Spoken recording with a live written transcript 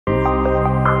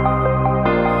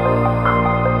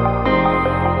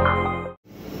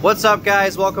What's up,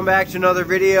 guys? Welcome back to another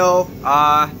video.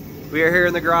 We are here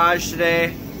in the garage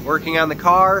today working on the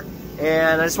car,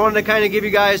 and I just wanted to kind of give you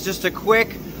guys just a quick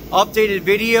updated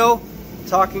video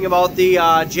talking about the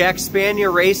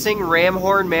Jackspania Racing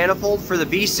ramhorn manifold for the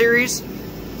B series.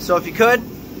 So if you could,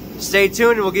 stay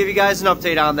tuned and we'll give you guys an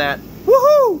update on that.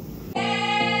 Woohoo!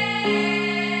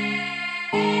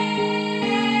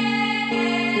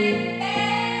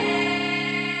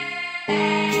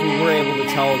 We were able to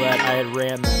tell that I had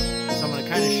ran that. So I'm going to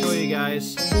kind of show you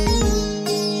guys.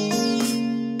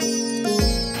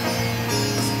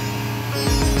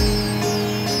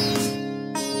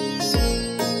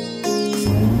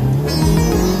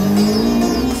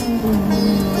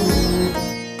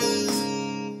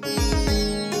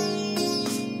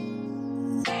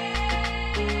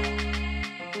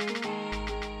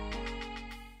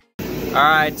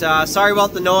 Alright, sorry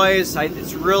about the noise.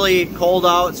 It's really cold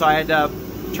out, so I had to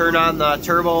turn on the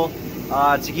turbo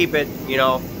to keep it, you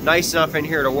know, nice enough in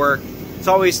here to work. It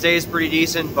always stays pretty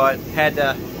decent, but had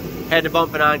to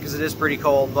bump it on because it is pretty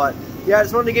cold. But yeah, I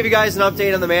just wanted to give you guys an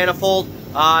update on the manifold.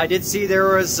 I did see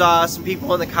there was some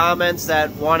people in the comments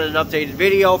that wanted an updated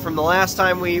video from the last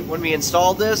time when we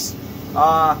installed this.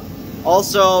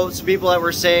 Also, some people that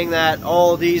were saying that,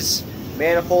 oh, these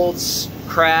manifolds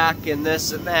crack and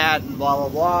this and that and blah blah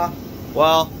blah.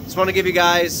 Well, just want to give you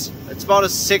guys, it's about a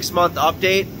 6-month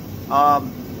update.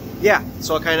 Yeah,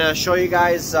 so I'll kind of show you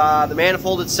guys the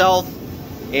manifold itself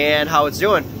and how it's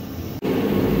doing.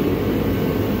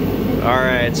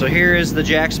 Alright, so here is the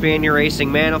Jackspania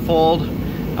Racing manifold.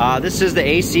 This is the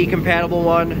AC compatible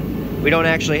one. We don't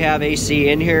actually have AC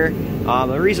in here.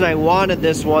 The reason I wanted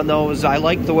this one though is I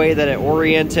liked the way that it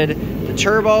oriented the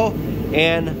turbo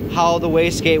and how the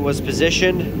wastegate was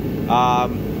positioned.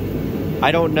 I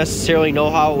don't necessarily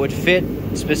know how it would fit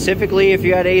specifically if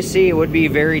you had AC. It would be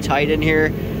very tight in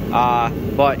here,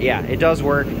 but yeah, it does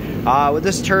work. With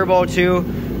this turbo too,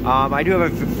 I do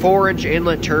have a 4-inch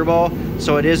inlet turbo,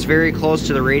 so it is very close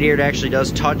to the radiator. It actually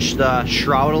does touch the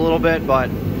shroud a little bit, but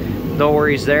no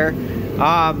worries there.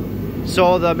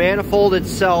 So the manifold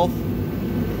itself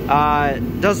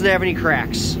doesn't have any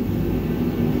cracks.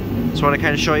 Just want to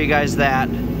kind of show you guys that.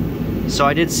 So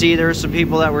I did see there were some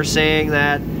people that were saying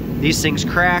that these things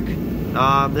crack.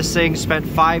 This thing spent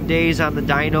 5 days on the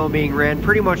dyno being ran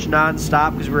pretty much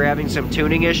non-stop because we were having some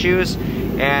tuning issues,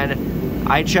 and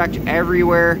I checked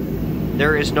everywhere.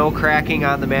 There is no cracking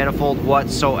on the manifold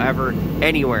whatsoever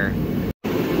anywhere.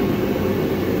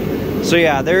 So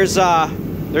yeah, there's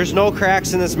no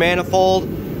cracks in this manifold.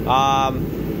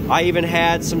 I even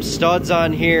had some studs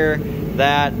on here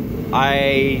that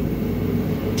I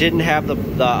didn't have the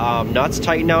nuts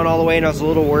tightened down all the way, and I was a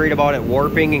little worried about it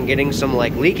warping and getting some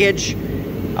like leakage.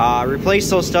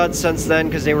 Replaced those studs since then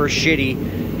because they were shitty,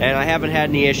 and I haven't had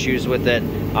any issues with it.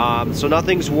 So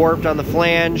nothing's warped on the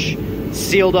flange.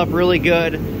 Sealed up really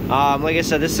good. Like I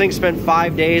said, this thing spent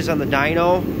 5 days on the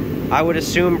dyno. I would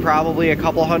assume probably a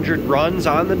couple hundred runs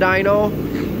on the dyno.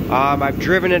 I've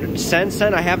driven it since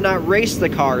then. I have not raced the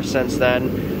car since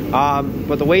then.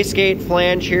 But the wastegate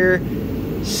flange here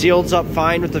seals up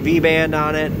fine with the V-band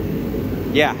on it.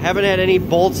 Yeah, haven't had any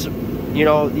bolts, you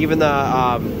know, even the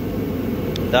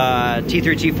T3,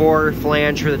 T4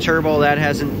 flange for the turbo, that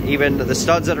hasn't, even the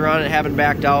studs that are on it haven't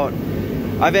backed out.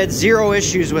 I've had zero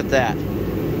issues with that.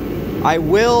 I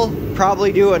will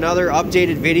probably do another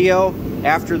updated video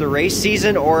after the race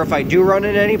season, or if I do run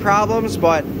into any problems,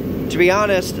 but to be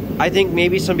honest, I think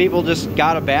maybe some people just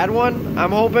got a bad one,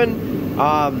 I'm hoping.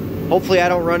 Hopefully I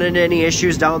don't run into any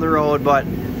issues down the road, but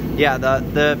yeah,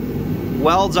 the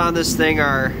welds on this thing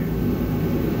are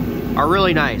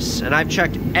really nice, and I've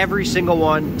checked every single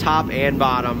one, top and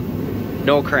bottom,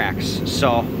 no cracks.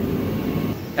 So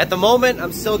at the moment,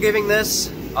 I'm still giving this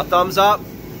a thumbs up.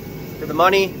 For the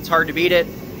money, it's hard to beat it.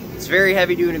 It's very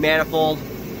heavy duty manifold.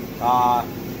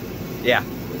 Yeah,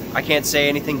 I can't say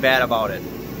anything bad about it.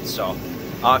 So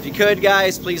if you could,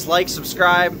 guys, please like,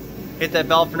 subscribe, hit that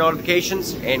bell for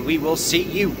notifications, and we will see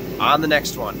you on the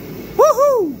next one.